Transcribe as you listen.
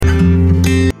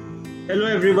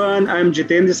everyone, I'm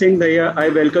Jitendra Singh Daya. I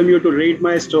welcome you to Read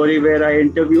My Story, where I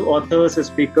interview authors,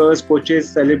 speakers,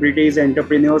 coaches, celebrities,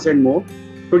 entrepreneurs, and more.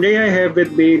 Today I have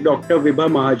with me Dr. Vibha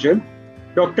Mahajan.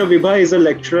 Dr. Vibha is a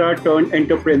lecturer turned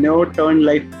entrepreneur turned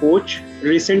life coach.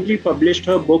 Recently published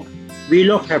her book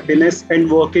Wheel of Happiness and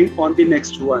working on the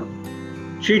next one.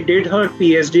 She did her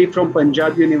PhD from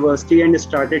Punjab University and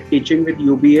started teaching with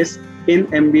UBS in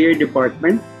MBA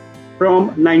department from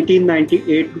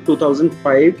 1998 to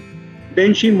 2005.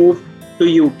 Then she moved to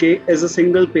UK as a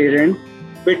single parent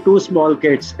with two small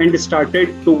kids and started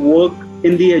to work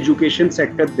in the education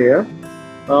sector there.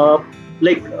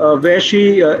 Where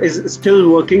she is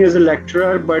still working as a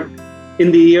lecturer, but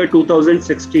in the year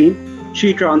 2016,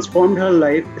 she transformed her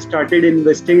life, started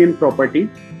investing in property,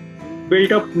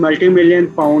 built up multi-million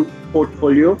pound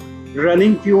portfolio,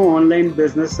 running few online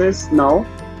businesses now.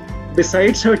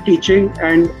 Besides her teaching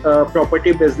and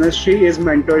property business, she is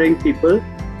mentoring people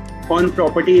on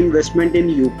property investment in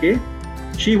UK.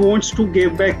 She wants to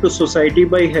give back to society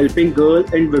by helping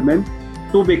girls and women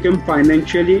to become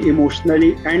financially,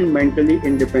 emotionally, and mentally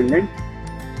independent.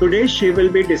 Today, she will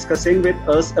be discussing with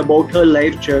us about her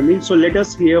life journey. So let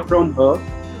us hear from her.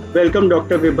 Welcome,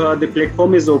 Dr. Vibha. The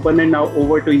platform is open and now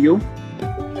over to you.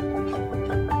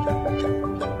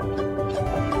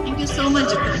 Thank you so much,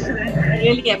 Jitendra. I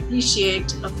really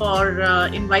appreciate for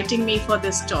inviting me for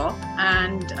this talk.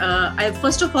 And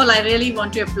first of all, I really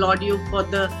want to applaud you for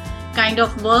the kind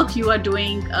of work you are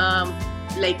doing,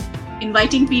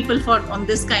 inviting people on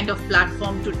this kind of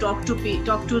platform to talk to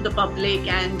the public.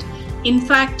 And in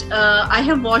fact, I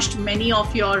have watched many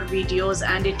of your videos,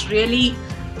 and it really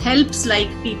helps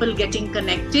people getting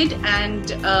connected, and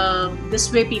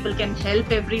this way people can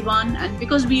help everyone, and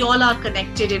because we all are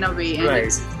connected in a way, and Right.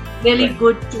 it's really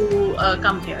good to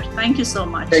come here. Thank you so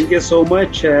much. Thank you so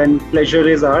much, and pleasure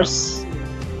is ours.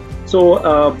 So,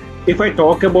 if I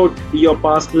talk about your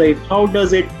past life, how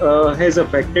does it has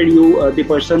affected you, the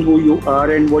person who you are,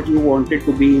 and what you wanted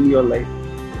to be in your life?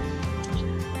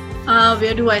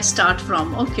 Where do I start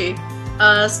from? Okay,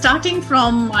 starting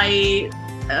from my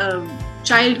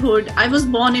childhood, I was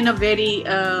born in a very,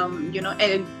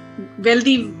 a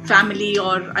wealthy family,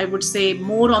 or I would say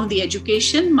more on the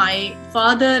education. My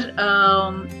father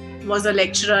was a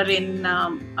lecturer in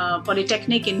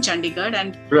Polytechnic in Chandigarh,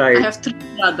 and Right. I have three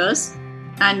brothers,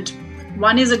 and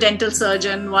one is a dental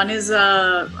surgeon, one is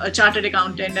a chartered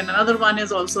accountant, and another one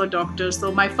is also a doctor.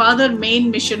 So my father's main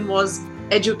mission was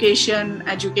education,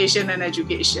 education, and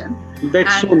education.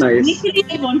 That's And so nice. initially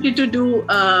I wanted to do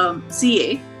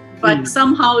CA, but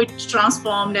somehow it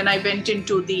transformed, and I went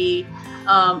into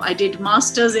I did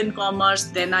masters in commerce,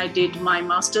 then I did my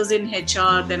masters in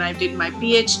HR, then I did my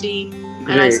PhD,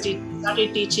 and I Great.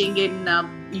 started teaching in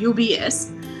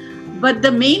UBS. But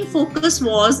the main focus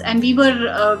was, and we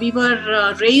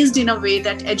were raised in a way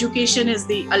that education is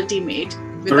the ultimate.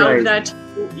 Without Right. that,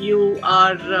 you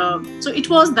are. So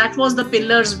that was the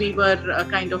pillars we were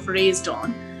kind of raised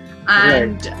on.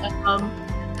 And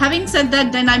having said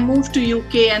that, then I moved to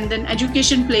UK, and then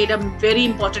education played a very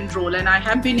important role. And I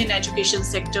have been in education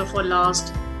sector for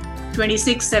last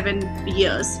 7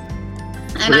 years.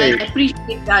 And Great. I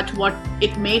appreciate that what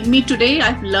it made me today.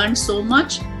 I've learned so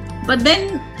much. But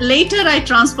then later I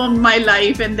transformed my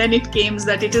life, and then it came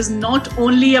that it is not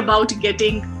only about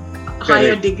getting a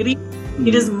higher degree.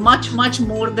 It is much, much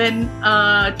more than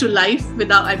to life.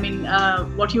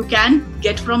 What you can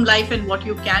get from life and what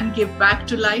you can give back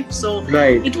to life. So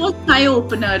Right. it was an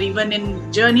eye-opener even in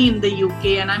journey in the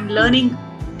UK, and I'm learning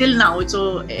till now. So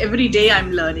every day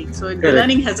I'm learning. So the Correct.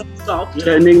 learning hasn't stopped.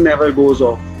 Learning never goes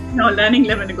off. No, learning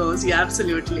never goes. Yeah,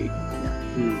 absolutely.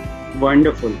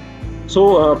 Wonderful. So,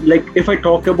 if I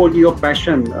talk about your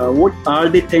passion, what are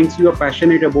the things you are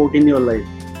passionate about in your life?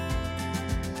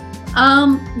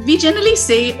 We generally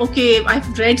say, okay,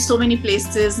 I've read so many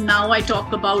places. Now I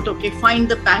talk about, okay, find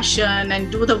the passion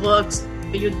and do the works.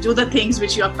 You do the things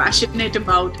which you are passionate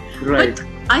about. Right. But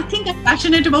I think I'm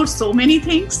passionate about so many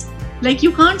things.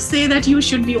 You can't say that you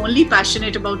should be only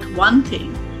passionate about one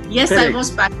thing. Yes, Correct. I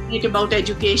was passionate about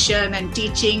education and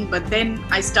teaching, but then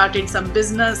I started some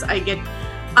business.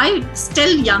 I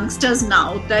tell youngsters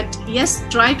now that yes,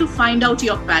 try to find out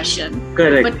your passion.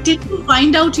 Correct. But till you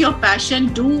find out your passion,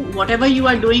 do whatever you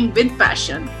are doing with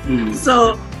passion.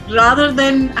 So rather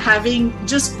than having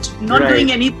just not Right.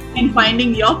 doing anything and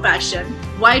finding your passion,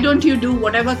 why don't you do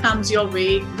whatever comes your way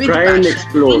with Try passion? and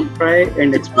explore. Try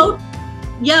and explore.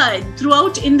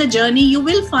 Throughout in the journey, you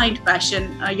will find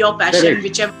passion, your passion, Correct.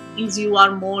 whichever things you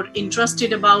are more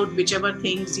interested about, whichever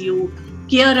things you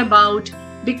care about.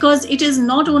 Because it is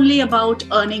not only about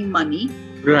earning money,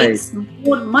 Right. it's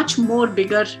much more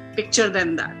bigger picture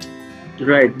than that.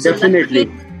 Right, So definitely.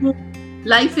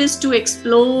 life is to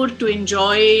explore, to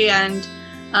enjoy, and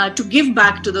to give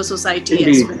back to the society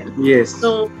as Indeed. well. Yes.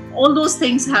 So all those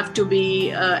things have to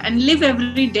be and live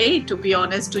every day, to be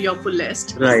honest, to your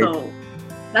fullest. Right. So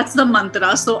that's the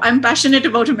mantra. So I'm passionate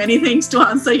about many things, to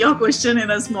answer your question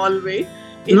in a small way.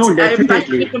 No,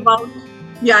 definitely.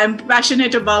 I'm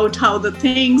passionate about how the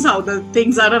things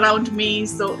are around me.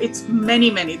 So it's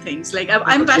many things. Like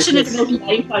I'm passionate about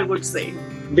life, I would say.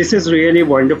 This is really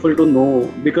wonderful to know,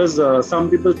 because some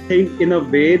people think in a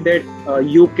way that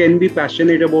you can be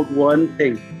passionate about one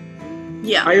thing.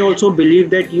 Yeah. I also believe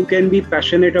that you can be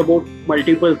passionate about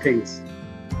multiple things.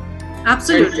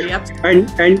 Absolutely.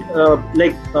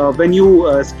 When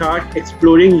you start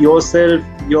exploring yourself,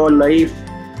 your life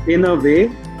in a way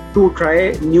to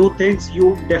try new things,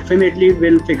 you definitely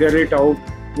will figure it out.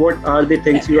 What are the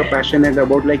things you are passionate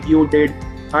about? Like you did,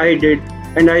 I did.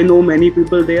 And I know many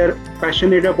people, they are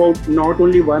passionate about not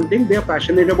only one thing, they are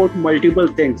passionate about multiple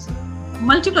things.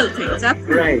 Multiple things,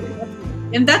 absolutely. Right.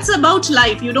 And that's about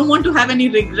life. You don't want to have any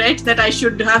regret that I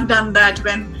should have done that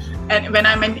when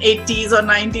I'm in 80s or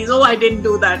 90s. Oh, I didn't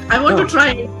do that. I want to try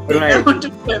everything. Right. I want to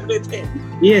do everything.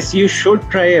 Yes, you should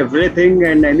try everything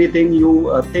and anything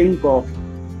you think of,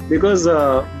 because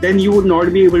then you would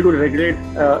not be able to regret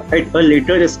at a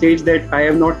later stage that I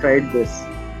have not tried this.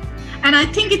 And I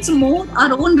think it's more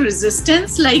our own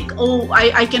resistance, like, oh,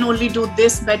 I can only do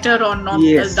this better or not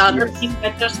the other thing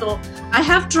better. So I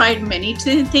have tried many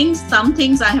things. Some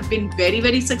things I have been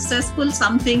very successful.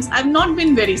 Some things I've not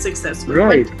been very successful.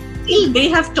 Right. But still, they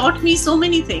have taught me so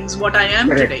many things, what I am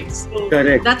today. So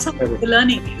that's how the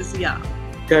learning is, yeah.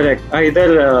 Correct.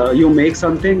 Either you make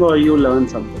something or you learn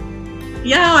something.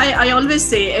 Yeah, I always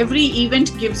say every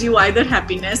event gives you either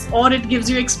happiness or it gives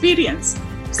you experience.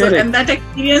 So, and that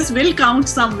experience will count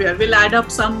somewhere, will add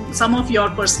up some of your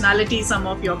personality, some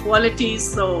of your qualities.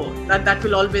 So that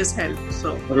will always help.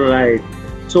 So right.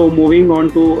 So moving on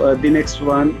to the next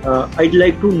one, I'd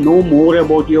like to know more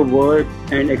about your work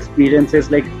and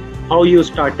experiences, like how you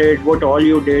started, what all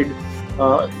you did,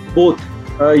 both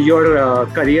your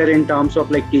career in terms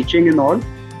of like teaching and all,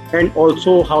 and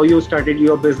also how you started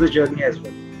your business journey as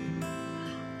well.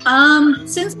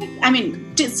 Since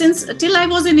till I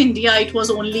was in India, it was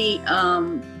only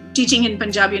teaching in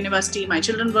Punjab University. My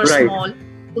children were small.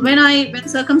 When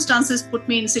circumstances put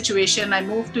me in situation, I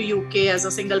moved to UK as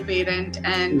a single parent,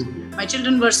 and my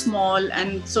children were small.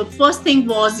 And so first thing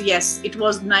was, yes, it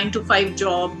was 9 to 5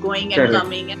 job, going and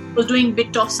coming, and I was doing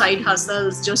bit of side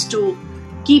hustles just to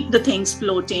keep the things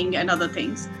floating and other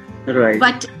things. Right.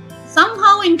 But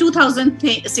somehow in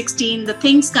 2016, the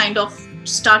things kind of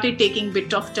started taking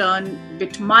bit of turn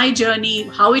with my journey,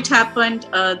 how it happened.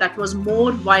 That was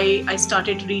more why I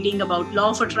started reading about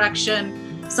law of attraction.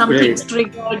 Some things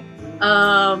triggered,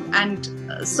 and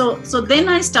so then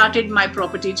I started my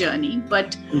property journey,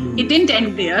 but it didn't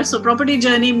end there. So property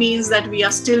journey means that we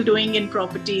are still doing in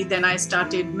property. Then I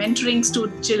started mentoring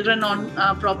children on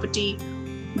property.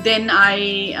 Then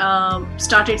I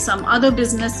started some other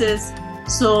businesses.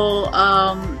 So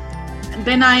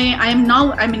then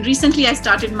recently I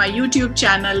started my YouTube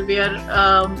channel where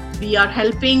we are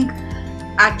helping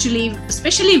actually,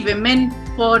 especially women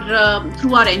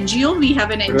through our NGO. We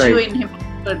have an NGO in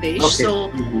Himachal Pradesh.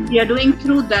 So we are doing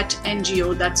through that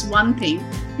NGO. That's one thing.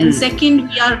 And second,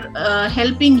 we are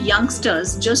helping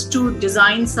youngsters just to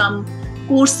design some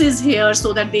courses here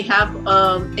so that they have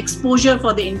exposure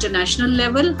for the international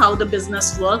level, how the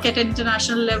business work at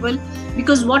international level.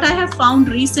 Because what I have found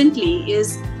recently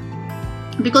is,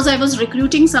 because I was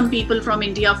recruiting some people from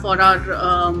India for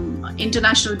our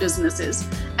international businesses,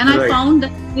 and I found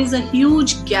that there is a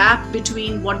huge gap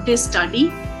between what they study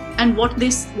and what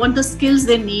the skills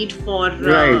they need for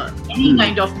any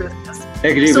kind of business.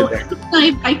 Agree with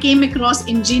that. I came across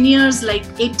engineers like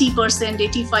 80%,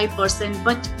 85%,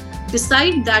 but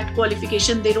beside that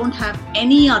qualification, they don't have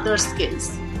any other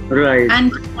skills. Right.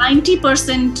 And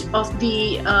 90% of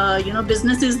the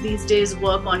businesses these days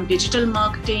work on digital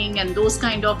marketing and those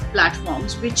kind of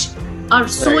platforms, which are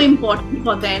so important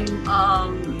for them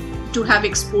to have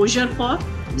exposure for.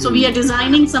 So we are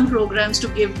designing some programs to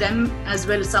give them as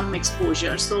well some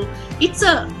exposure. So it's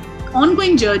a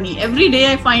ongoing journey. Every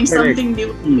day I find something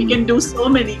new. We can do so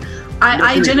many.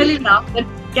 I generally laugh that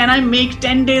can I make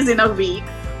 10 days in a week,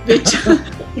 which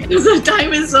because the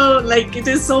time is it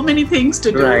is so many things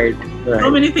to do. So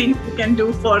many things you can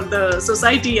do for the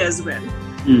society as well.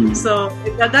 So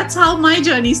that's how my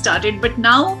journey started. But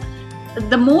now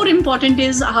the more important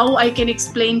is how I can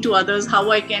explain to others,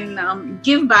 how I can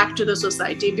give back to the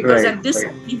society. Because at this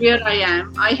where I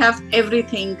am, I have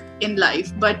everything in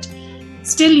life, but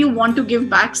still you want to give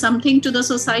back something to the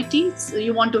society. So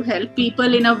you want to help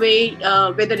people in a way,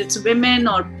 whether it's women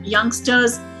or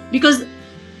youngsters, because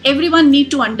everyone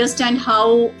need to understand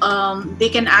how they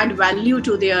can add value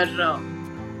to their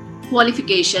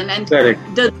qualification. And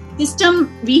the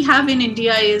system we have in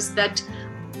India is that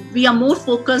we are more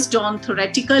focused on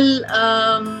theoretical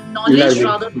knowledge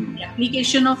rather than the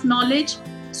application of knowledge.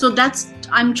 So that's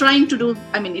I'm trying to do.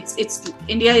 I mean, it's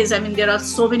India is. I mean, there are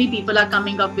so many people are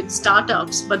coming up with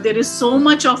startups, but there is so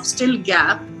much of still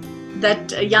gap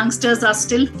that youngsters are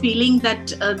still feeling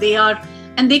that they are,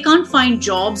 and they can't find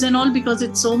jobs and all, because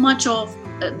it's so much of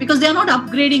because they are not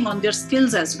upgrading on their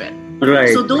skills as well.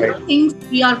 Right. So those are things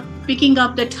we are picking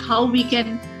up, that how we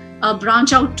can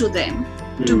branch out to them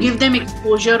to give them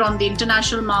exposure on the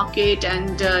international market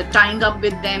and tying up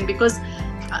with them, because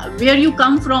where you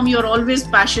come from, you're always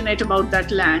passionate about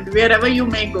that land. Wherever you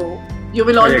may go, you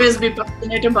will always be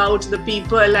passionate about the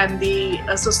people and the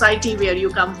society where you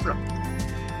come from.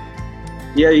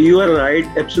 Yeah, you are right,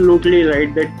 absolutely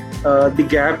right, that the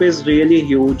gap is really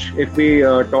huge if we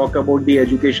talk about the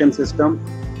education system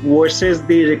versus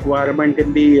the requirement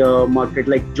in the market,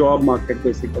 like job market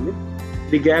basically.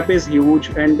 The gap is huge,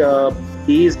 and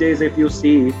these days if you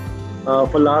see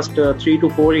for last 3 to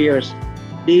 4 years,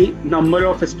 the number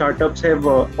of startups have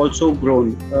also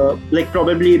grown. Like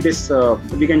probably this,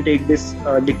 we can take this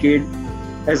decade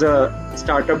as a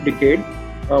startup decade.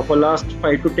 For last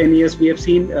 5 to 10 years, we have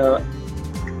seen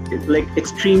like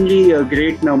extremely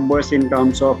great numbers in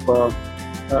terms of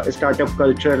startup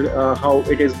culture, how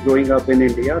it is growing up in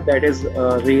India. That is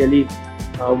really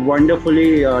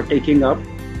wonderfully taking up.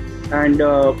 And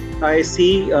I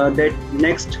see that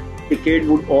next decade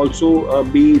would also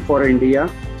be for India.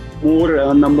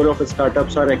 More number of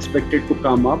startups are expected to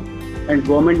come up, and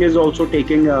government is also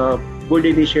taking good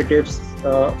initiatives,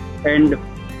 and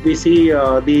we see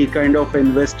the kind of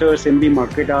investors in the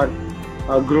market are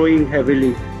growing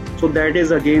heavily. So that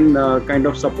is again kind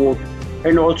of support.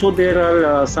 And also there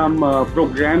are some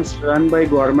programs run by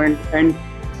government and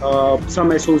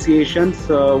some associations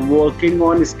working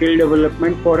on skill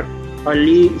development for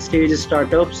early stage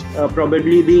startups,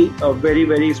 probably the very,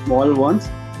 very small ones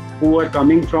who are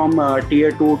coming from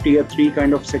tier 2, tier 3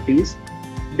 kind of cities.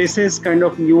 This is kind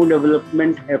of new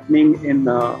development happening in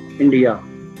India.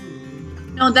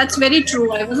 No, that's very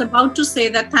true. I was about to say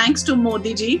that thanks to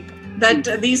Modi ji,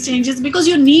 that these changes, because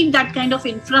you need that kind of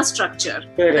infrastructure.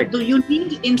 Correct. You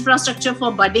need infrastructure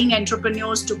for budding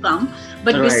entrepreneurs to come.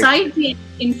 But besides the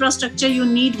infrastructure, you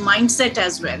need mindset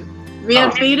as well.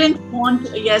 Where parents want,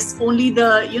 only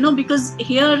the, because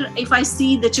here, if I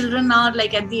see the children are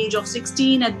like at the age of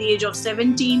 16, at the age of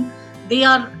 17, they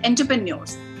are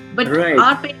entrepreneurs. But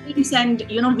our parents and,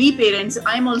 we parents,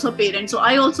 I'm also parent, so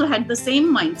I also had the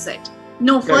same mindset.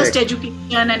 No, first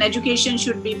education, and education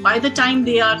should be by the time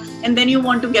they are, and then you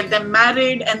want to get them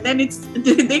married, and then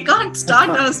they can't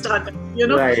start a startup,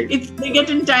 they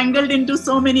get entangled into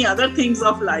so many other things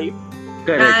of life.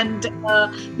 Correct.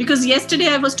 And because yesterday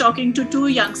I was talking to 2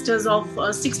 youngsters of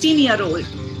 16-year-old,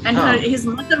 and his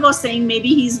mother was saying maybe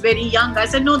he's very young. I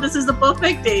said, no, this is the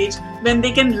perfect age when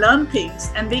they can learn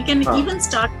things and they can even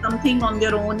start something on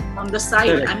their own on the side.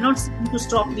 Correct. I'm not saying to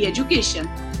stop the education,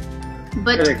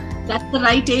 but that's the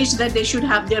right age that they should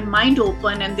have their mind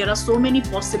open, and there are so many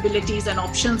possibilities and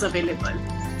options available.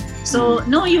 So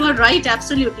no, you are right.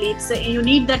 Absolutely, it's you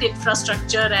need that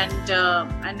infrastructure,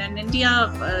 and in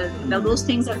India, those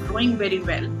things are growing very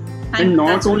well. And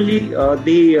not only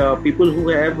the people who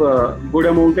have a good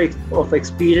amount of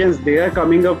experience, they are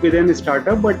coming up with a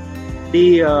startup, but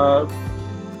the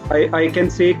I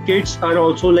can say kids are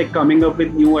also like coming up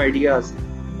with new ideas,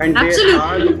 and there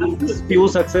are few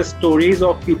success stories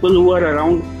of people who are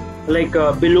around like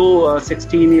below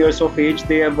 16 years of age.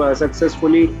 They have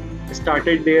successfully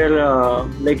started their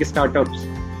like startups.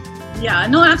 Yeah,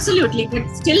 no, absolutely. But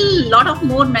still, a lot of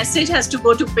more message has to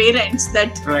go to parents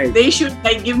that they should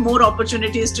like give more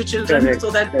opportunities to children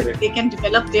so that they can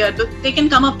develop they can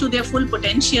come up to their full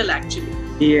potential actually.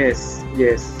 Yes.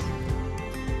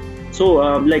 So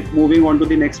like moving on to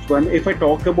the next one, if I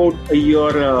talk about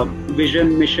your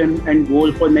vision, mission and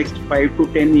goal for next 5 to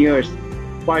 10 years,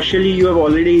 partially you have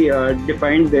already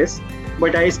defined this,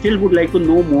 but I still would like to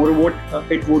know more what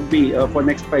it would be for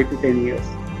next 5 to 10 years.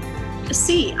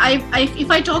 See,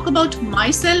 if I talk about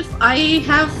myself, I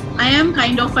am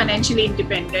kind of financially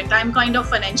independent. I'm kind of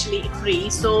financially free.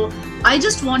 So I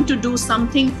just want to do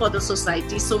something for the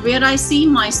society. So where I see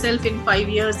myself in 5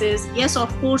 years is, yes,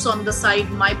 of course, on the side,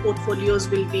 my portfolios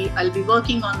I'll be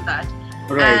working on that.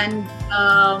 And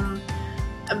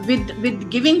with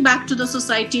giving back to the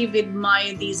society, with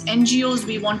these NGOs,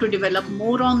 we want to develop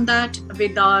more on that.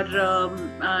 With our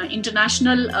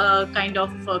international kind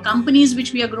of companies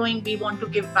which we are growing, we want to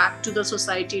give back to the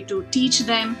society, to teach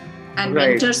them and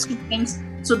mentor students.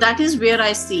 So that is where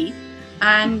I see.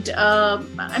 And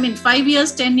 5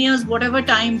 years, 10 years, whatever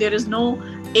time, there is no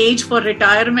age for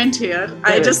retirement here.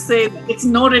 I just say it's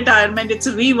no retirement, it's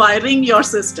rewiring your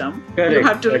system. You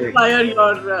have to rewire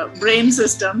your brain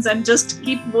systems and just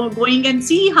keep going and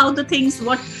see how the things,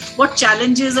 what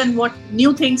challenges and what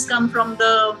new things come from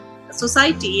the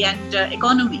society and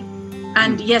economy.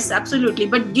 And yes, absolutely.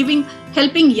 But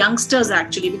helping youngsters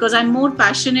actually, because I'm more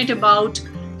passionate about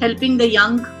helping the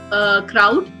young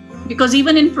crowd. Because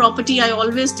even in property, I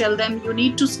always tell them you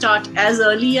need to start as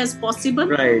early as possible.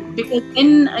 Because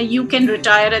then you can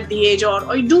retire at the age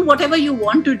or do whatever you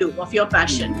want to do of your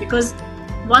passion. Because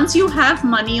once you have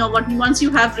money or once you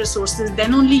have resources,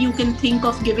 then only you can think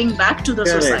of giving back to the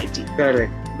society.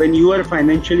 Correct. When you are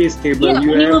financially stable,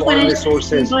 you have all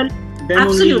resources. Then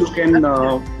only you can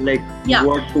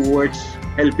work towards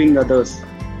helping others.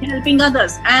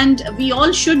 And we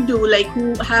all should do,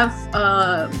 who have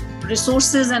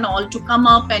resources and all, to come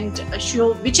up and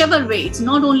show whichever way. It's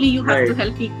not only you have to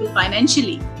help people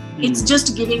financially. It's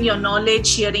just giving your knowledge,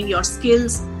 sharing your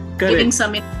skills, giving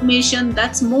some information.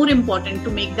 That's more important to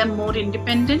make them more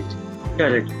independent.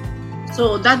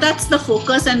 So that's the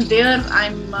focus, and there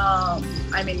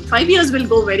 5 years will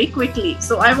go very quickly.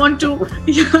 So I want to, so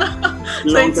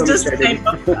it's just kind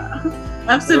of,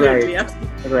 absolutely.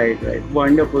 Right.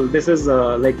 Wonderful. This is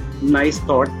nice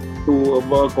thought to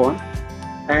work on.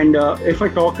 And if I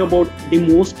talk about the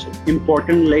most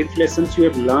important life lessons you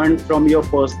have learned from your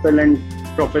personal and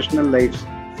professional lives,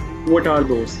 what are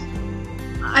those?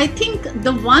 I think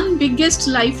the one biggest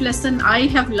life lesson I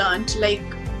have learned,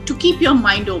 to keep your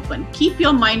mind open. Keep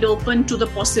your mind open to the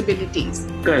possibilities.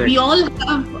 We all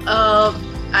have,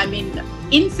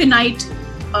 infinite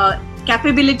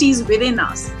capabilities within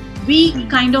us. We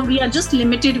are just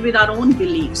limited with our own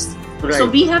beliefs. So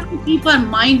we have to keep our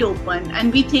mind open,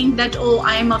 and we think that,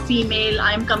 I am a female,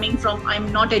 I'm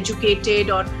not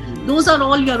educated, or those are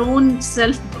all your own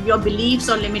your beliefs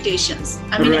or limitations.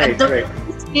 At the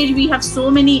stage we have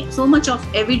so much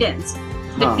of evidence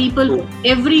that people of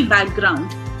every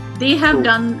background, they have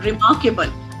done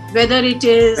remarkable, whether it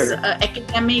is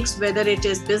academics, whether it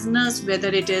is business, whether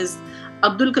it is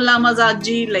Abdul Kalam Azad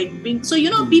ji,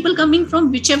 people coming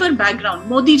from whichever background.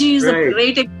 Modi ji is a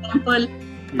great example.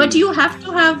 But you have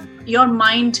to have your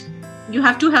mind, you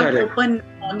have to have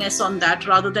openness on that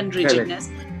rather than rigidness.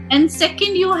 And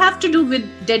second, you have to do with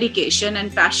dedication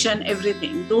and passion,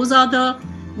 everything. Those are the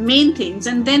main things.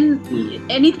 And then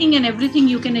anything and everything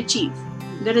you can achieve.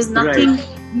 There is nothing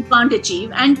you can't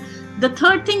achieve. And the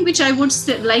third thing which I would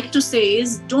like to say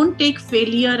is, don't take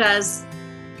failure as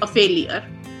a failure.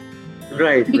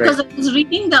 Because I was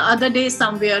reading the other day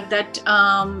somewhere that,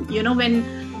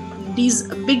 when these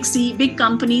big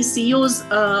companies, CEOs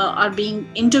are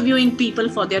interviewing people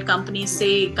for their companies,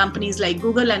 say companies like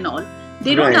Google and all.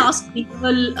 They don't ask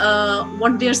people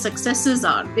what their successes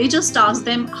are. They just ask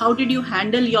them, how did you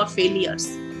handle your failures?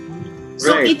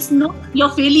 So it's not, your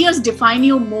failures define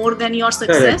you more than your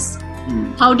success.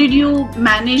 How did you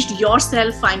manage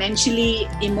yourself financially,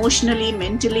 emotionally,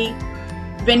 mentally?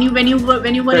 When you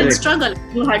were in struggle,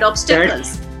 you had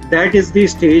obstacles. That is the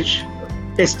stage.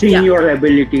 Testing your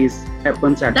abilities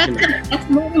happens actually. That's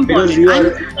more important. Because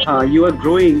you are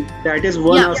growing. That is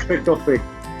one aspect of it.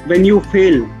 When you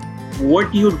fail,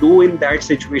 what you do in that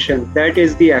situation, that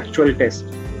is the actual test.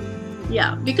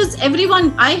 Because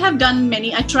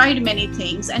I tried many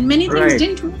things, and many things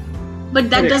didn't work. But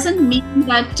that doesn't mean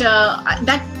that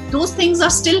those things are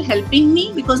still helping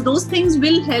me, because those things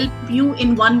will help you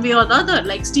in one way or the other.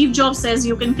 Like Steve Jobs says,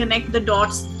 you can connect the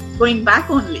dots going back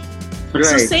only.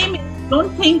 So same.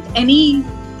 Don't think any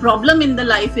problem in the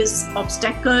life is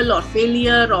obstacle or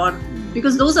failure,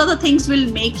 because those are the things will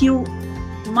make you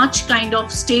much kind of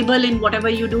stable in whatever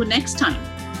you do next time.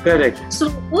 So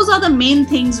those are the main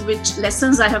things, which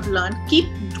lessons I have learned. Keep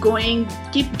going,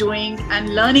 keep doing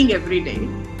and learning every day,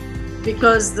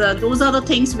 because those are the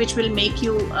things which will make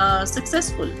you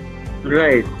successful.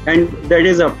 And that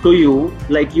is up to you.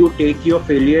 You take your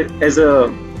failure as a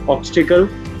obstacle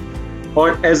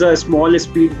or as a small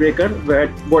speed breaker, where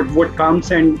what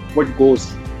comes and what goes.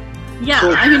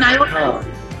 So,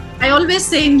 I always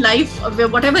say in life,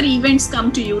 whatever events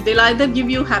come to you, they'll either give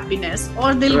you happiness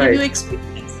or they'll give you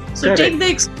experience. So take the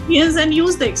experience and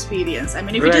use the experience.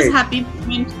 If it is happy,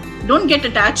 don't get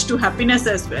attached to happiness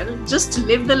as well. Just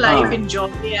live the life, enjoy,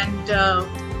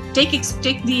 and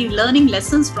take the learning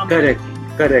lessons from it.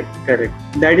 Correct, correct.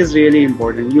 That is really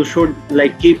important. You should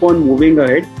like keep on moving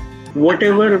ahead,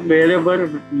 whatever,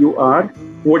 wherever you are,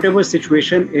 whatever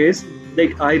situation is.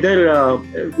 Like either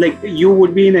like you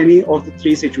would be in any of the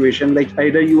three situations. Like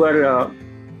either you are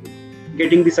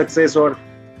getting the success or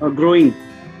growing,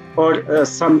 or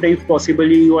sometimes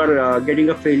possibly you are getting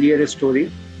a failure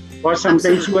story, or sometimes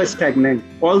Absolutely. you are stagnant.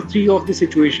 All three of the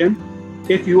situation,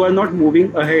 if you are not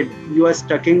moving ahead, you are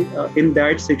stuck in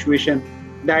that situation.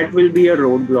 That will be a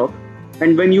roadblock.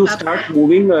 And when you start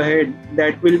moving ahead,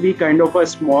 that will be kind of a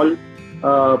small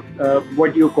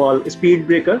what you call speed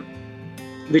breaker,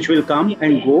 which will come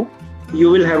and go. You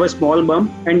will have a small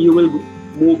bump and you will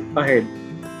move ahead,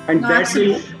 and that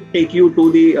Absolutely. will take you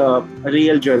to the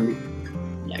real journey.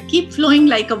 Yeah, keep flowing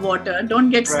like a water. Don't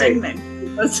get stagnant,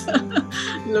 because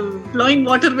flowing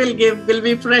water will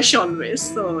be fresh always.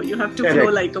 So you have to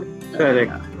flow like a water.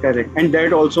 Correct, correct. And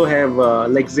that also have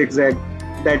like zigzag.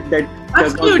 That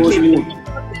does not go Absolutely.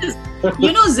 smooth.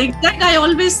 You know, zigzag, I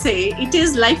always say,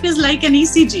 life is like an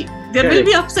ECG. There will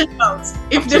be ups and downs.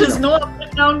 If there is no up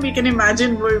and down, we can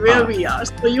imagine where we are.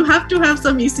 So you have to have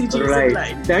some ECGs in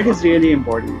life. That is really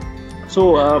important.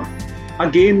 So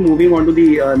again, moving on to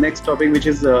the next topic, which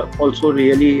is also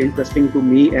really interesting to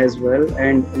me as well,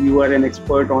 and you are an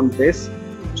expert on this.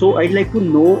 So I'd like to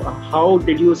know, how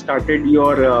did you started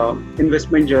your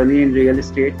investment journey in real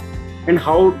estate, and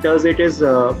how does it is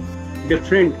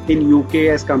different in UK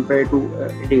as compared to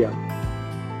India?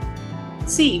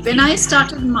 See, when I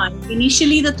started mine,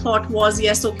 initially the thought was,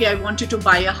 yes, okay, I wanted to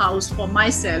buy a house for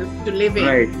myself to live in.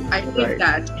 I did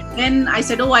that. And then I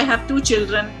said, oh, I have 2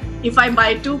 children. If I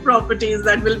buy 2 properties,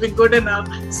 that will be good enough.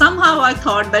 Somehow I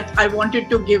thought that I wanted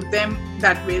to give them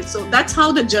that way. So that's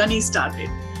how the journey started.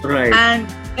 And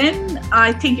then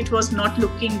I think it was not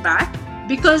looking back,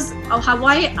 because how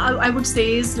I would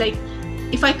say is, like,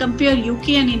 if I compare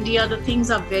UK and India, the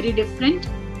things are very different.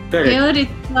 Here,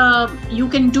 you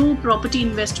can do property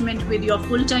investment with your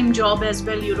full-time job as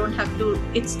well. You don't have to.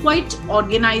 It's quite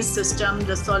organized system.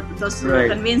 The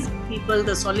convincing people,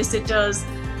 the solicitors,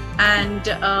 and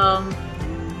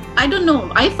I don't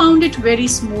know. I found it very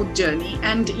smooth journey,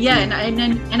 and and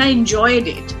I enjoyed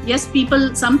it. Yes,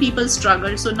 some people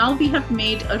struggle. So now we have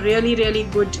made a really, really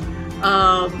good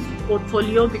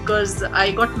portfolio, because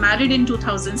I got married in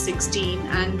 2016,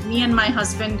 and me and my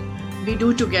husband, we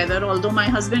do together. Although my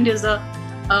husband is a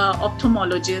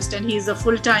ophthalmologist and he's a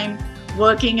full-time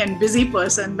working and busy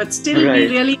person, but still we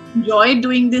really enjoy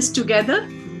doing this together.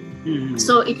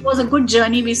 So it was a good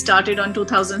journey we started on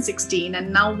 2016,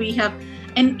 and now we have,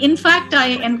 and in fact I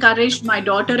encouraged my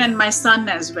daughter and my son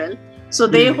as well. So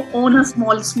they own a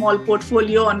small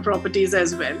portfolio on properties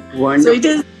as well. Wonderful.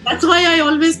 So that's why I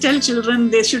always tell children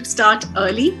they should start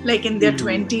early, like in their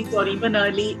 20s or even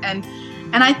early, and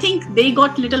I think they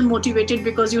got little motivated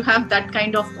because you have that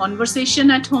kind of conversation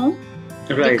at home.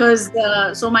 Because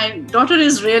so my daughter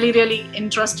is really, really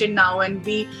interested now, and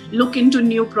we look into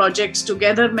new projects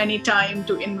together many times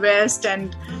to invest,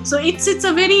 and so it's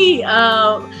a very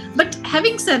but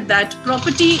having said that,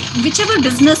 property, whichever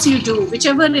business you do,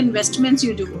 whichever investments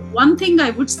you do, one thing I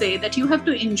would say, that you have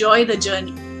to enjoy the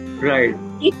journey.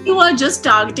 If you are just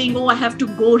targeting, oh, I have to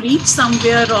go reach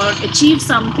somewhere or achieve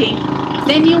something,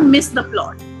 then you miss the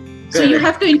plot. So you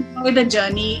have to enjoy the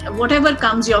journey, whatever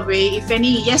comes your way. If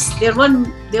any, yes, there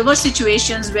were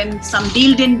situations when some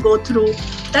deal didn't go through.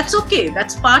 That's okay.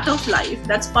 That's part of life.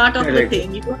 That's part of the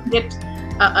thing. You don't get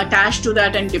attached to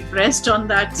that and depressed on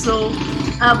that. So,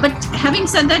 but having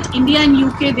said that, India and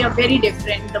UK, they are very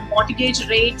different. The mortgage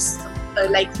rates,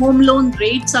 like home loan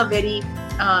rates, are very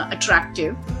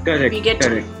attractive. We get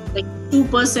like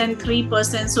 2%,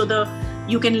 3%. So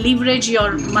you can leverage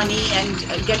your money and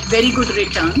get very good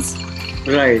returns.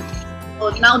 So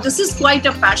now this is quite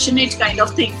a passionate kind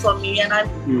of thing for me, and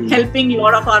I'm helping a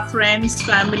lot of our friends,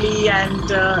 family,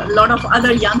 and a lot of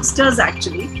other youngsters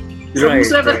actually. So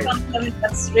whosoever comes,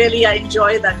 that's really, I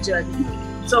enjoy that journey.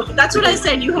 So that's what I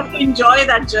said. You have to enjoy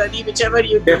that journey, whichever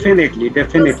you do.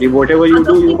 Definitely. Whatever you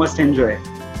do, you must enjoy.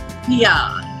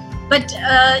 Yeah. But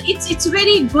it's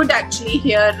very good actually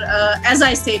here, as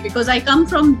I say, because I come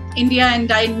from India and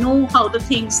I know how the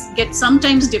things get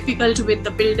sometimes difficult with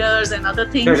the builders and other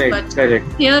things. But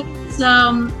here it's,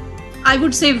 I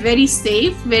would say, very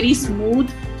safe, very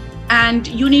smooth, and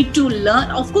you need to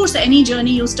learn. Of course, any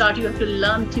journey you start, you have to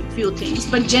learn few things,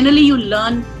 but generally you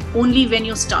learn only when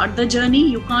you start the journey.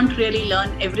 You can't really learn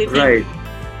everything.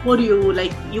 For you,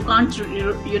 like, you can't,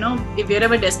 if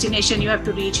wherever destination you have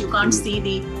to reach, you can't see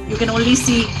you can only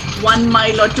see 1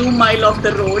 mile or 2 mile of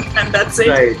the road, and that's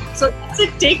it. So that's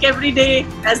it. Take every day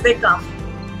as they come,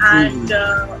 and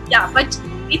but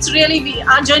it's really,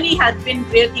 our journey has been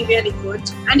really, really good,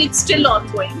 and it's still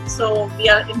ongoing. So we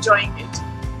are enjoying it.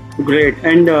 Great.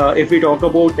 And if we talk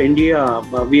about India,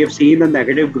 we have seen a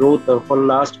negative growth for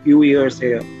last few years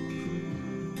here.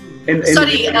 In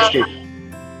real estate.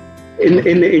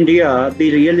 In India,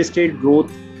 the real estate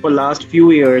growth for last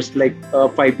few years, like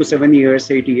 5 to 7 years,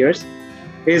 8 years,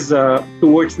 is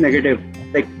towards negative.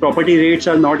 Like property rates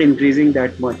are not increasing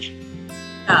that much.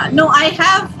 No, I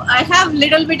have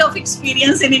little bit of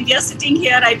experience in India. Sitting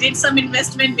here, I did some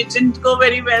investment which didn't go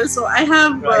very well, so I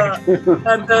have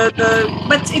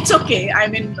but it's okay. I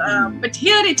mean, but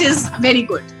here it is very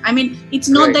good. I mean, it's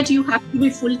not that you have to be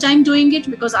full time doing it,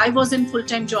 because I was in full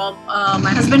time job.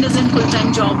 My husband is in full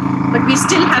time job, but we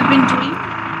still have been doing.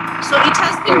 So it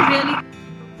has been really,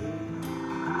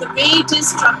 the way it is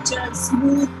structured,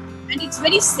 smooth, and it's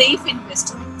very safe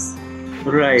investments.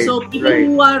 Right. So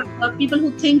people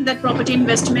who think that property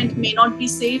investment may not be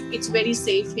safe, it's very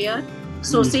safe here.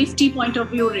 So safety point of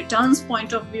view, returns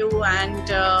point of view,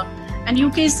 and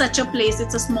UK is such a place.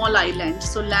 It's a small island,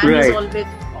 so land is always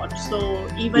short. So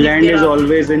even land is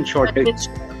always in shortage.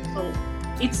 So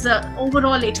it's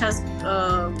overall it has.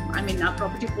 I mean, our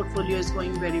property portfolio is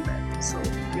going very well.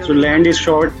 So land is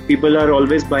short. People are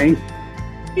always buying.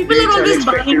 People are always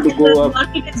buying. The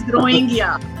market is growing.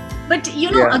 Yeah. But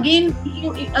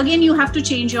again you have to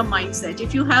change your mindset.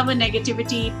 If you have a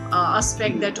negativity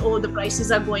aspect that the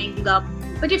prices are going up,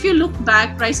 but if you look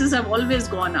back, prices have always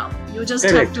gone up. You just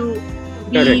have to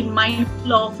be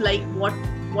mindful of like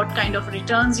what kind of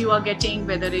returns you are getting,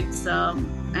 whether it's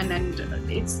and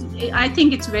it's. I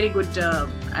think it's very good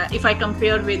if I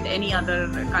compare with any other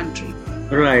country.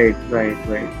 Right.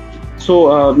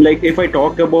 So, like if I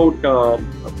talk about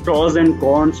pros and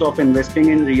cons of investing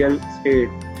in real estate,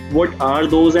 what are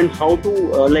those, and how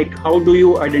do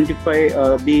you identify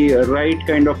the right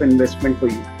kind of investment for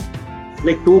you?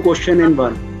 Like 2 questions in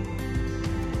one.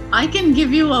 I can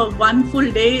give you a 1 full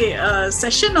day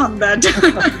session on that.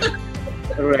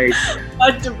 Right.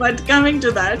 But coming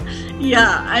to that,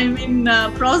 I mean,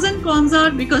 pros and cons are,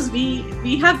 because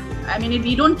we have, I mean,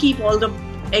 we don't keep all the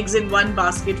eggs in one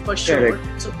basket for sure.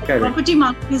 So the property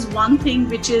market is one thing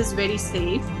which is very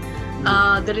safe.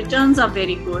 The returns are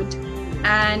very good.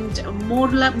 And more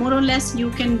or less you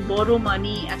can borrow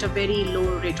money at a very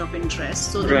low rate of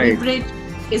interest. So the leverage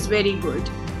is very good,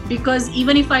 because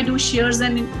even if I do shares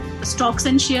and stocks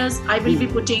and shares, I will be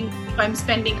putting, if I'm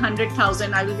spending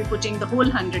 100,000, I will be putting the whole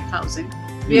 100,000.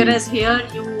 Whereas here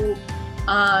you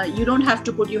don't have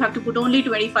to put, you have to put only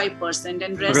 25%,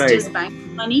 and rest is bank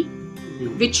money,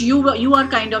 which you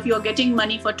are getting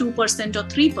money for 2% or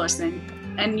 3%,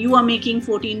 and you are making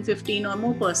 14, 15 or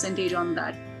more percentage on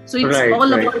that. So it's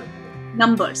all about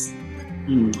numbers.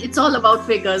 It's all about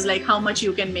figures, like how much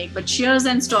you can make. But shares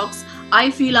and stocks, I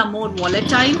feel, are more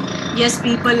volatile. Yes,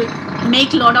 people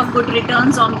make a lot of good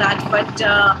returns on that, but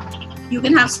you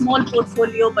can have small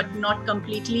portfolio, but not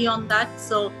completely on that.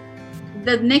 So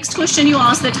the next question you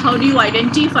asked, that how do you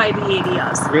identify the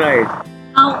areas? Right.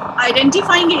 Now,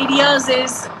 identifying areas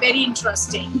is very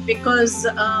interesting, because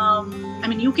I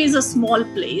mean, UK is a small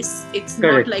place. It's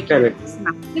not like it's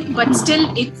massive, but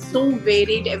still it's so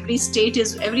varied. Every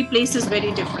place is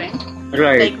very different.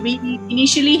 Right. Like we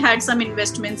initially had some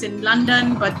investments in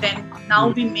London, but then now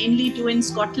we mainly do in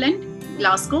Scotland,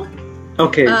 Glasgow.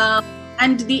 Okay.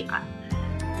 And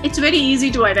it's very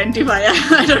easy to identify.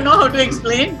 I don't know how to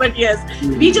explain, but yes,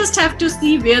 we just have to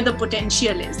see where the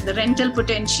potential is. The rental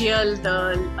potential,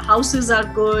 the houses are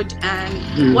good,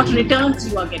 and what returns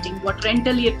you are getting, what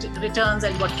rental returns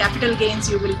and what capital gains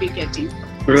you will be getting.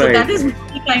 So that is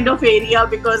the kind of area,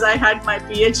 because I had my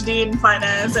PhD in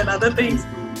finance and other things.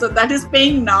 So that is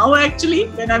paying now actually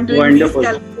when I'm doing these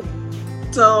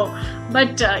calculations. So,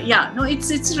 but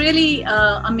it's really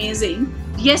amazing.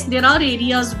 Yes, there are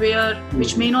areas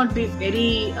which may not be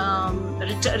very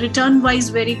return wise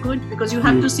very good, because you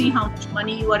have to see how much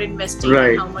money you are investing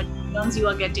and how much returns you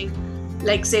are getting.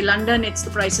 Like say London, the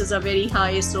prices are very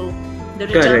high, so the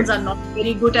returns are not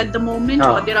very good at the moment.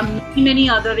 Or there are many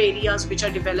other areas which are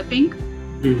developing.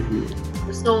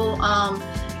 So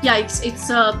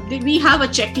we have a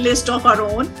checklist of our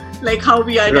own, like how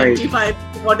we identify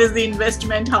what is the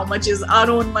investment, how much is our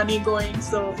own money going.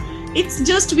 So it's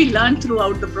just we learn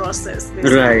throughout the process,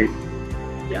 basically. Right.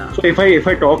 Yeah. So if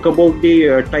I talk about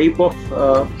the type of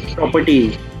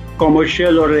property,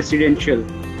 commercial or residential,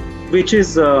 which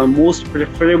is most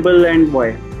preferable and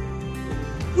why?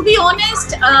 To be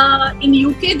honest, in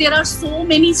UK there are so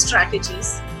many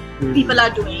strategies people are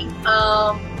doing.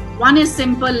 One is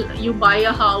simple: you buy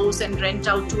a house and rent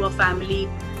out to a family,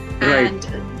 and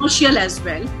commercial as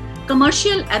well.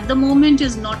 Commercial at the moment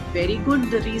is not very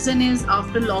good. The reason is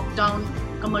after lockdown,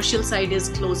 commercial side is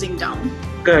closing down.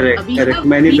 Correct.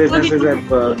 Many businesses have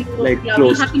closed. We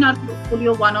have in our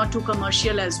portfolio 1 or 2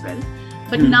 commercial as well.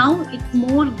 But now it's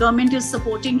more government is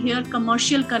supporting here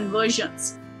commercial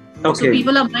conversions. Okay. So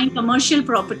people are buying commercial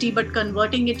property but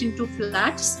converting it into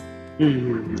flats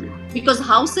because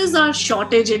houses are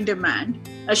shortage in demand,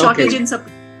 a shortage in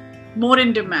supply, more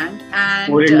in demand, and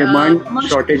more in demand,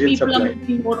 shortage in people supply. are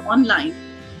moving more online.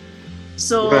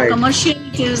 So commercial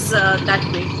is that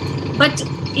way. But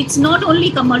it's not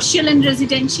only commercial and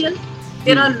residential.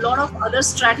 There are a lot of other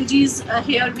strategies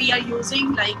here we are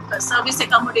using, like service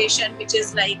accommodation, which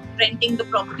is like renting the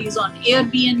properties on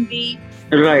Airbnb.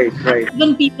 Right.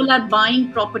 Even people are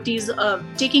buying properties,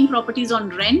 taking properties on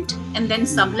rent and then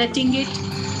subletting it.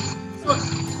 So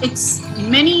it's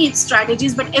many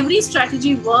strategies, but every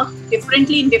strategy works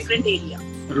differently in different area.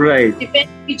 Right.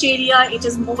 Depends which area it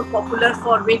is more popular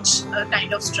for which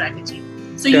kind of strategy.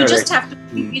 So you just have to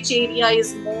see which area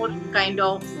is more kind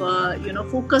of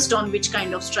focused on which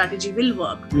kind of strategy will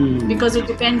work, because it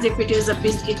depends if it is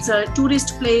it's a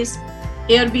tourist place,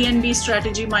 Airbnb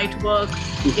strategy might work.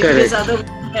 If it is other,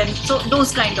 and so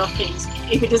those kind of things.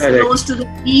 If it is close to the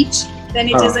beach, then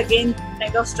it is again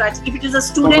kind of strategy. If it is a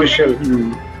student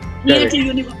near to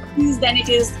universities, then it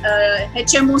is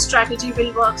HMO strategy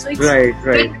will work. So it's right.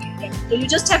 So you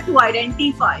just have to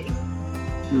identify.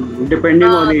 Depending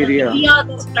on the area,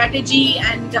 the strategy,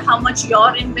 and how much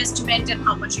your investment and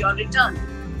how much your return.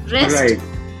 Rest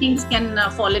things can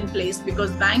fall in place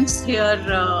because banks here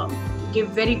give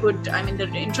very good. I mean, the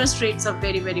interest rates are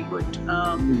very, very good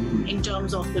in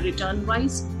terms of the return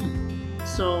wise.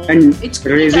 So it's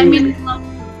great. I mean,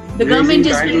 the government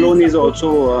is bank loan is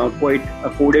also quite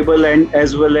affordable and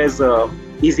as well as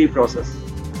easy process.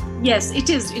 Yes, it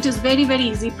is. It is very, very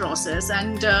easy process,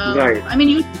 and I mean,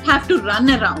 you have to run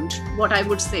around. What I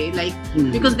would say, like,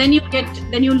 because then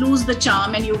you lose the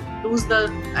charm and you lose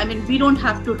the. I mean, we don't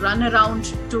have to run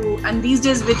around to. And these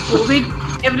days with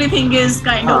COVID, everything is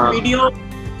kind of video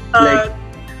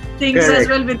things as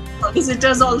well with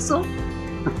visitors also.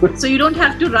 So you don't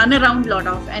have to run around a lot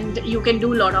of, and you can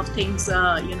do a lot of things.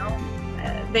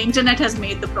 The internet has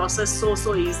made the process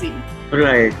so easy.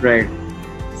 Right.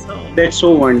 That's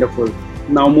so wonderful.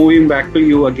 Now moving back to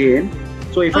you again.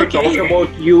 So if I talk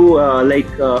about you,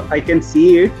 I can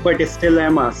see it, but still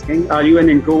I'm asking, are you an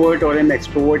introvert or an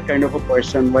extrovert kind of a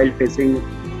person while facing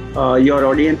your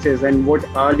audiences, and what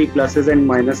are the pluses and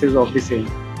minuses of the same?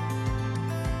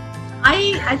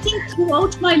 I think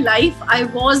throughout my life, I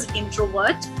was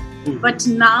introvert, but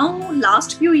now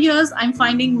last few years, I'm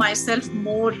finding myself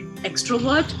more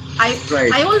extrovert.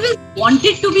 I always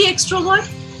wanted to be extrovert.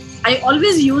 I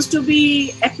always used to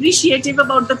be appreciative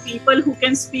about the people who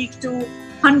can speak to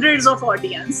hundreds of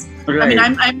audience. I mean,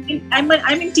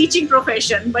 I'm in teaching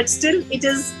profession, but still it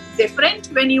is different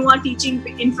when you are teaching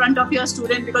in front of your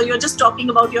student because you're just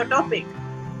talking about your topic.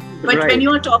 But when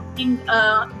you are talking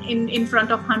in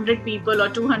front of 100 people or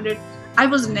 200, I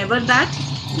was never that.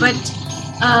 But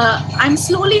I'm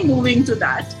slowly moving to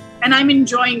that, and I'm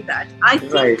enjoying that. I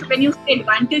think when you say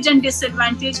advantage and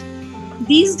disadvantage,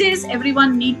 these days,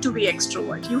 everyone need to be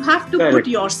extrovert. You have to put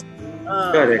yourself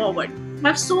forward. You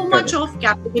have so much of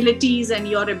capabilities and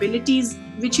your abilities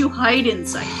which you hide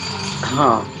inside.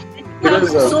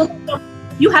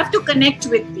 You have to connect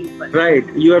with people. Right.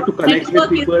 You have to connect with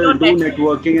people, do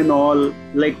networking and all.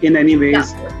 Like in any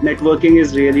ways, networking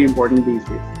is really important these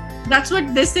days. That's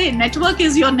what they say. Network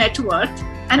is your net worth.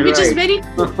 And which is very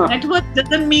true. Network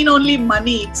doesn't mean only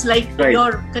money. It's like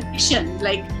your connection,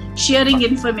 like sharing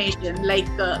information, like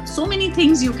so many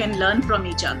things you can learn from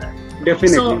each other. Definitely.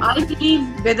 So I believe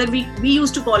whether we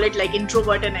used to call it like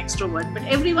introvert and extrovert, but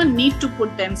everyone need to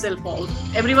put themselves out.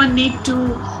 Everyone need to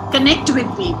connect with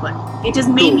people. It is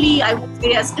mainly, I would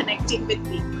say, as connecting with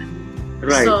people.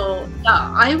 Right. So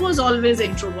yeah, I was always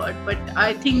introvert, but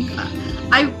I think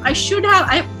I should have.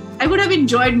 I would have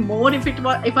enjoyed more if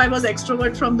I was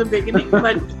extrovert from the beginning,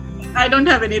 but I don't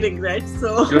have any regrets.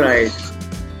 So right.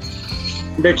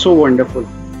 That's so wonderful.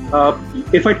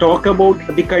 If I talk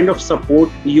about the kind of support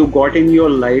you got in your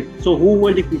life, so who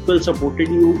were the people supported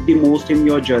you the most in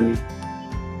your journey?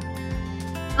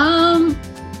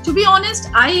 To be honest,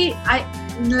 I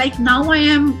like now I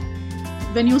am,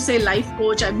 when you say life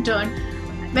coach, I'm turned.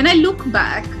 When I look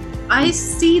back, I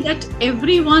see that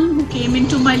everyone who came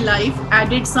into my life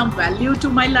added some value to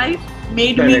my life,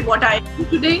 made me what I am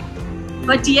today.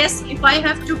 But yes, if I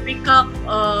have to pick up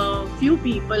a few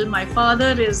people, my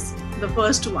father is the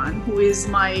first one, who is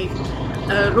my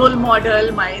role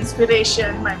model, my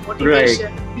inspiration, my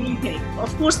motivation, everything.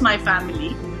 Of course, my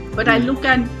family. but I look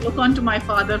onto my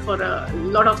father for a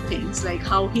lot of things, like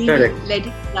how he led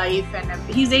his life,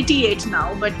 and he's 88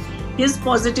 now, but his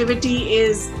positivity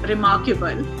is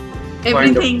remarkable.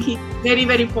 Everything, he's very,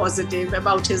 very positive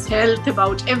about his health,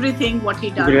 about everything what he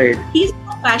does. Great. He's so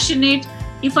passionate.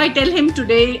 If I tell him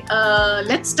today,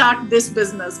 let's start this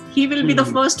business, he will be the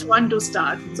first one to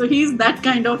start. So he's that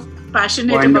kind of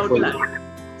passionate about life.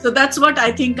 So that's what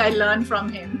I think I learned from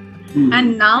him.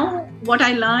 And now what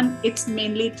I learn, it's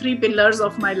mainly 3 pillars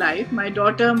of my life: my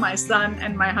daughter, my son,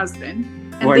 and my husband.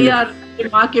 And they are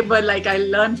remarkable. Like, I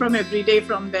learn from every day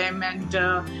from them, and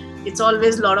it's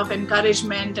always a lot of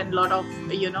encouragement and a lot of,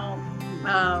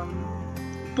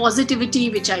 positivity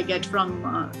which I get from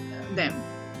them.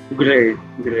 Great.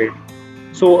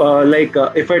 So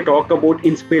if I talk about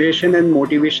inspiration and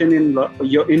motivation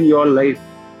in your life,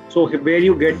 so where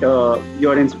you get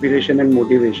your inspiration and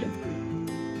motivation?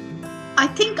 I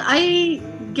think I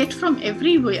get from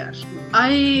everywhere.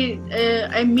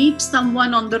 I meet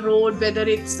someone on the road, whether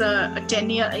it's a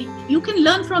 10-year, you can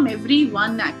learn from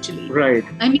everyone actually. Right.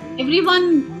 I mean,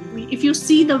 everyone, if you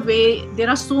see the way, there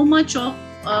are so much of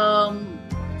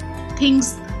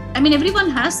things. I mean, everyone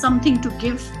has something to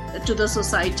give to the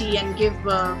society and give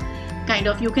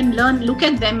you can look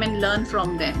at them and learn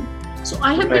from them. So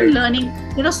I have been learning.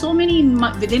 There are so many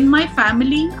within my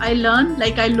family. I learn,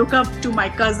 like I look up to my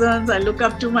cousins, I look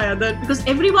up to my because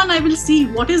everyone I will see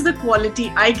what is the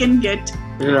quality I can get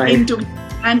into,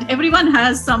 and everyone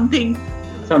has something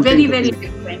very, very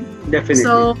different. Definitely.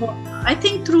 So I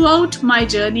think throughout my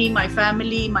journey, my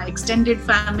family, my extended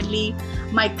family,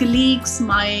 my colleagues,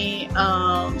 my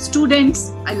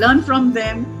students, I learn from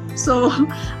them. So,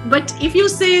 but if you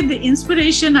say the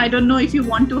inspiration, I don't know if you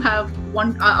want to have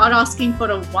are asking for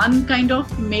one kind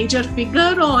of major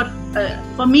figure, or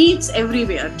for me it's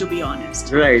everywhere, to be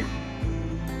honest. Right.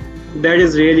 That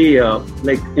is really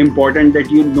important that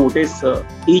you notice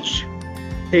each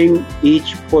thing,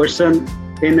 each person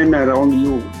in and around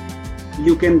you.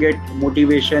 You can get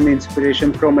motivation,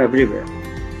 inspiration from everywhere.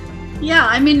 Yeah,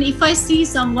 I mean, if I see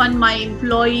someone, my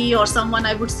employee or someone,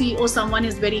 I would see, someone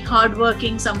is very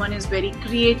hardworking, someone is very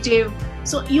creative.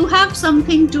 So you have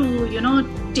something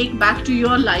to, take back to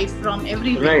your life from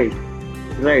everywhere.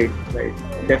 Right.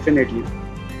 Definitely.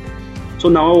 So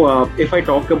now, if I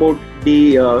talk about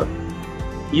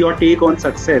your take on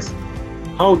success,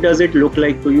 how does it look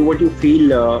like to you? What do you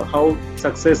feel how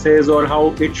success is, or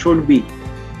how it should be?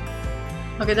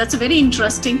 Okay, that's a very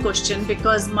interesting question,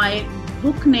 because my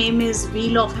book name is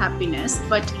Wheel of Happiness,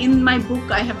 but in my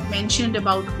book I have mentioned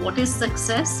about what is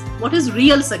success, what is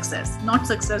real success, not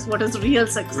success, what is real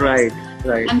success.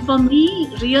 Right. And for me,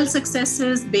 real success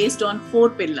is based on 4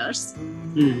 pillars,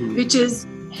 which is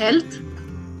health,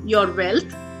 your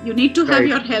wealth. You need to have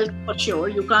your health for sure.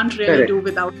 You can't really do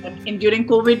without that. And during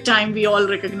COVID time, we all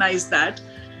recognize that.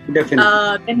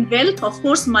 Definitely. Then wealth, of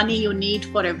course, money you need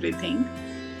for everything.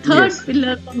 Third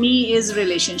pillar for me is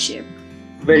relationship.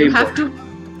 You have to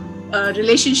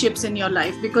relationships in your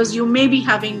life, because you may be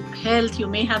having health, you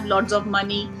may have lots of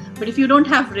money, but if you don't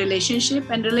have relationship,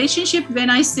 and relationship, when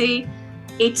I say,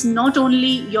 it's not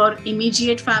only your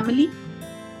immediate family.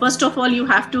 First of all, you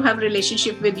have to have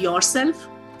relationship with yourself.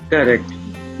 Correct.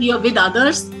 With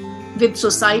others, with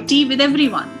society, with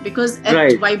everyone, because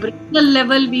at vibrational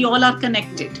level we all are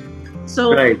connected.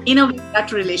 So in a way,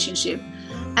 that relationship.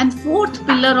 And 4th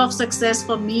pillar of success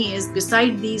for me is,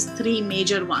 beside these 3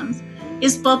 major ones,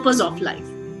 is purpose of life.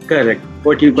 Correct.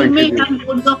 What you may have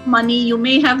loads of money, you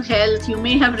may have health, you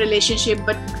may have relationship,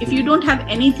 but if you don't have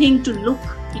anything to look,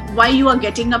 why you are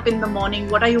getting up in the morning,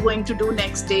 what are you going to do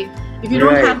next day? If you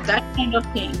don't have that kind of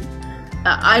thing,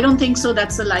 I don't think so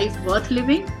that's a life worth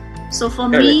living. So for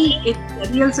me,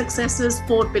 real success is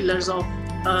 4 pillars of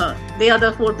they are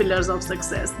the 4 pillars of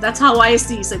success. That's how I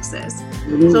see success.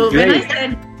 So when I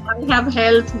said I have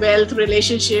health, wealth,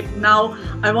 relationship, now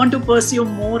I want to pursue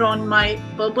more on my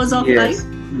purpose of life.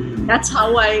 That's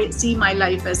how I see my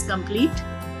life as complete.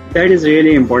 That is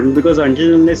really important, because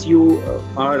until unless you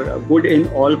are good in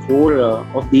all 4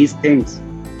 of these things,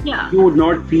 you would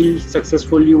not feel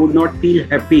successful, you would not feel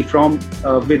happy from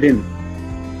within.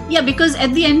 Yeah, because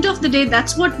at the end of the day,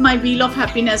 that's what my wheel of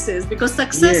happiness is. Because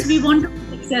success, we want to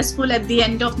be successful at the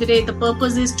end of the day. The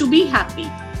purpose is to be happy.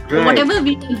 So whatever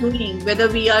we are doing, whether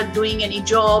we are doing any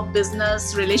job,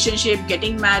 business, relationship,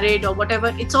 getting married or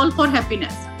whatever, it's all for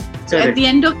happiness. So at the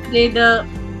end of the day, the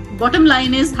bottom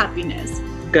line is happiness.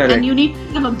 And you need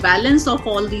to have a balance of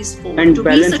all these 4. And to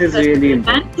balance be is really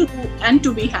important. And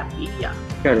to be happy.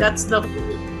 That's the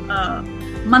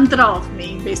mantra of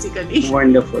me, basically.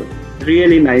 Wonderful.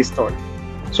 Really nice thought.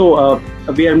 So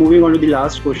we are moving on to the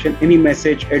last question. Any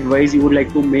message, advice you would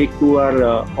like to make to our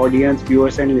audience,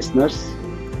 viewers, and listeners?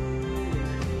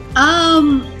 A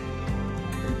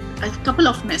couple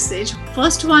of message.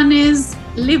 First one is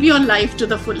live your life to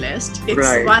the fullest.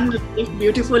 It's one life,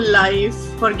 beautiful life.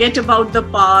 Forget about the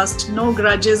past. No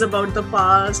grudges about the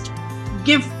past.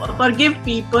 Forgive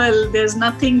people. There's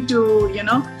nothing to,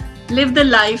 live the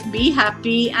life, be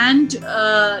happy, and,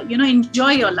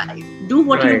 enjoy your life. Do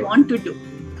what you want to do.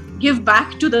 Give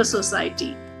back to the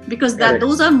society, because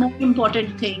those are more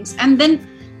important things. And then,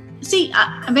 see,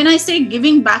 when I say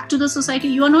giving back to the society,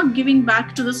 you are not giving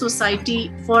back to the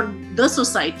society for the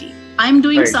society. I'm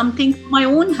doing something for my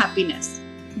own happiness.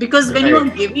 Because when you are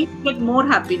giving, you get more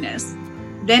happiness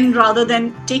rather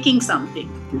than taking something.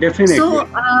 Definitely. So,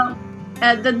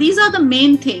 these are the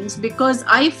main things, because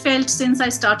I felt since I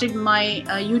started my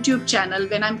YouTube channel,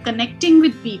 when I'm connecting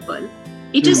with people,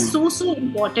 it is so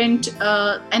important,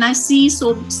 and I see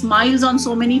smiles on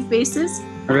so many faces,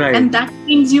 and that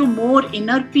brings you more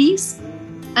inner peace.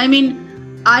 I mean,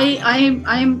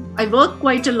 I work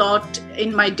quite a lot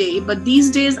in my day, but these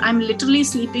days I'm literally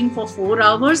sleeping for 4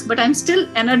 hours, but I'm still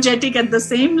energetic at the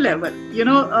same level,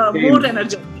 more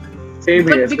energetic. Same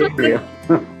here.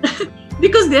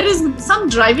 Because there is some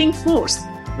driving force.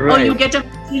 Or you get a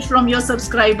message from your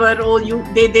subscriber, or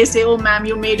they say, oh ma'am,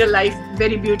 you made a life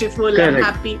very beautiful and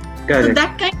happy. So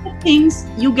that kind of things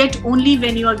you get only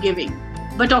when you are giving.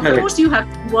 But of course you have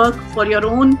to work for your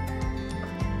own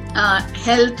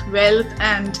health, wealth,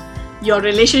 and your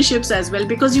relationships as well,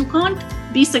 because you can't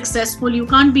be successful, you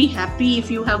can't be happy if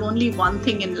you have only one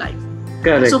thing in life.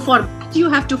 So for that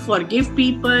you have to forgive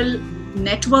people,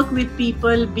 network with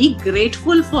people, be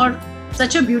grateful for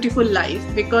such a beautiful life,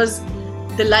 because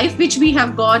the life which we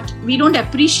have got, we don't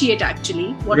appreciate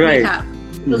actually what we have,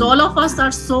 because all of us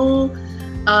are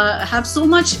have so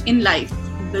much in life.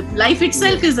 The life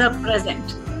itself is a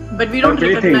present, but we don't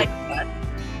recognize that.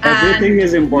 Everything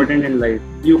is important in life.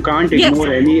 You can't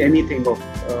ignore anything of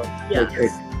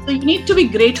it. So you need to be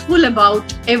grateful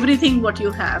about everything what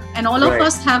you have, and all of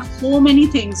us have so many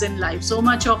things in life, so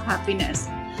much of happiness.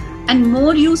 And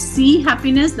more you see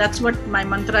happiness, that's what my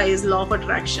mantra is, law of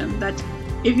attraction, that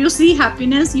if you see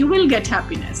happiness, you will get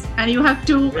happiness, and you have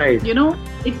to,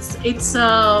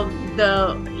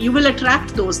 you will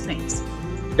attract those things.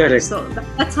 Correct. So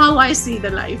that's how I see the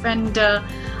life, and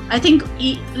I think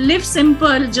live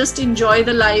simple, just enjoy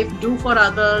the life, do for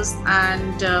others,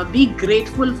 and be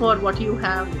grateful for what you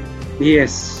have.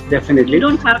 Yes, definitely.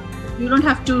 You don't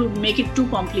have to make it too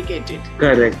complicated.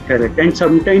 Correct. And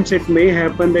sometimes it may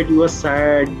happen that you are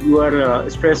sad, you are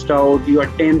stressed out, you are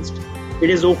tensed. It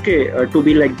is okay to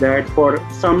be like that for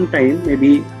some time,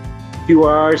 maybe few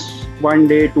hours, 1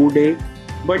 day, 2 days.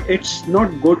 But it's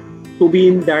not good to be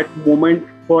in that moment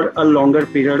for a longer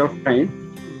period of time.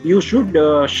 You should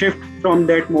shift from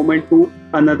that moment to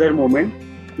another moment,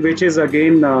 which is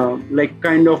again like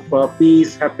kind of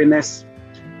peace, happiness,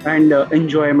 and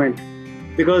enjoyment.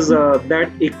 Because that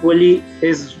equally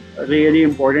is really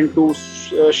important to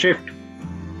shift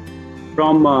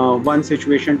from one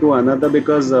situation to another,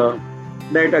 because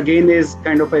that again is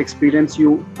kind of an experience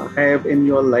you have in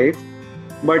your life.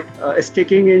 But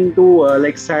sticking into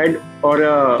like sad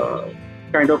or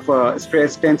kind of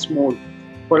stress, tense mode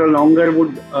for a longer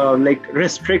would like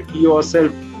restrict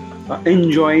yourself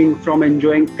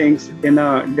enjoying things in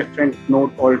a different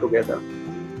note altogether.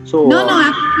 So no,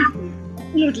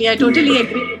 absolutely, I totally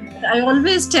agree. I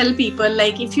always tell people,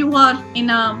 like, if you are in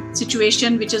a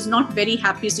situation which is not very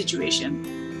happy situation,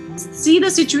 see the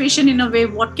situation in a way,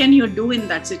 what can you do in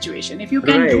that situation? If you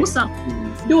can do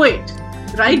something, do it,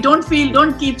 right?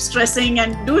 Don't keep stressing,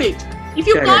 and do it. If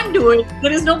you can't do it,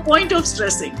 there is no point of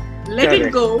stressing. Let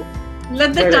it go,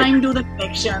 let the time do the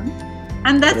correction,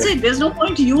 and that's it. There's no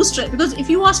point you stress, because if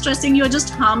you are stressing, you're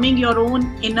just harming your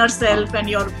own inner self and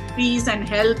your peace and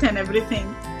health and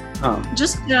everything.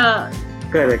 Just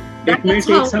correct. It may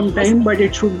take some time, but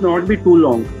it should not be too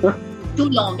long. Too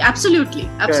long. Absolutely.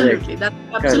 That's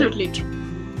absolutely true.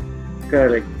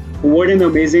 Correct. What an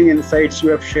amazing insights you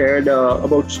have shared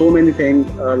about so many things,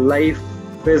 life,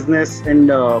 business, and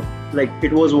like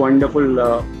it was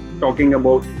wonderful talking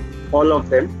about all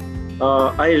of them.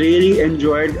 I really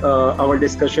enjoyed our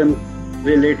discussion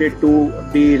related to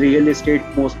the real estate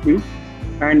mostly,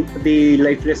 and the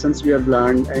life lessons we have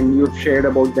learned, and you've shared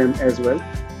about them as well.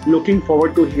 Looking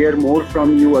forward to hear more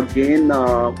from you again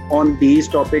on these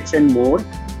topics and more,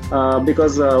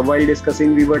 because while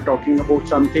discussing we were talking about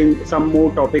some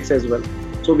more topics as well.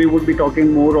 So we would be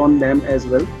talking more on them as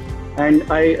well. And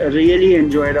I really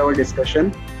enjoyed our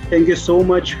discussion. Thank you so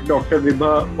much, Dr.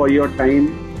 Vibha, for your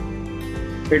time.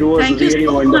 It was really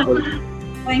wonderful.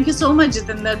 Thank you so much,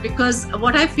 Jitendra, because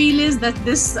what I feel is that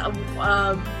this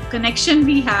connection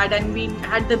we had and we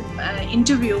had the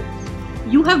interview,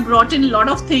 you have brought in a lot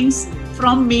of things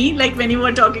from me, like when you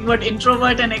were talking about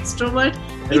introvert and extrovert.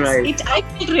 I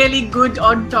feel really good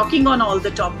on talking on all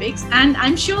the topics, and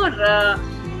I'm sure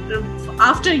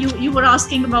after you were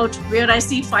asking about where I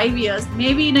see 5 years,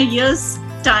 maybe in a year's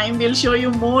time we'll show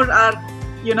you more our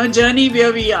journey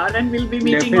where we are, and we'll be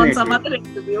meeting on some other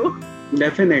interview.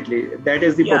 Definitely, that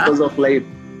is the purpose of life,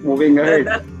 moving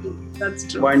ahead. That's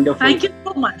true. Wonderful. Thank you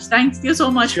so much. Thank you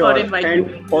so much for inviting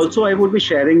me. And also, I would be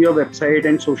sharing your website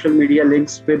and social media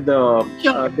links with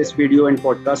this video and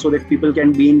podcast, so that people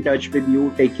can be in touch with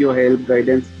you, take your help,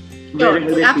 guidance,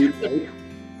 wherever they feel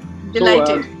like.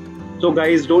 Delighted. So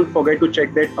guys, don't forget to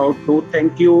check that out too.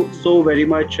 Thank you so very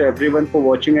much, everyone, for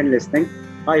watching and listening.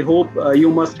 I hope you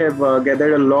must have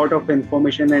gathered a lot of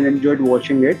information and enjoyed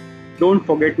watching it. Don't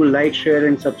forget to like, share,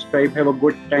 and subscribe. Have a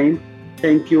good time.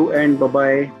 Thank you, and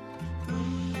bye-bye.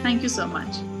 Thank you so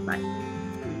much.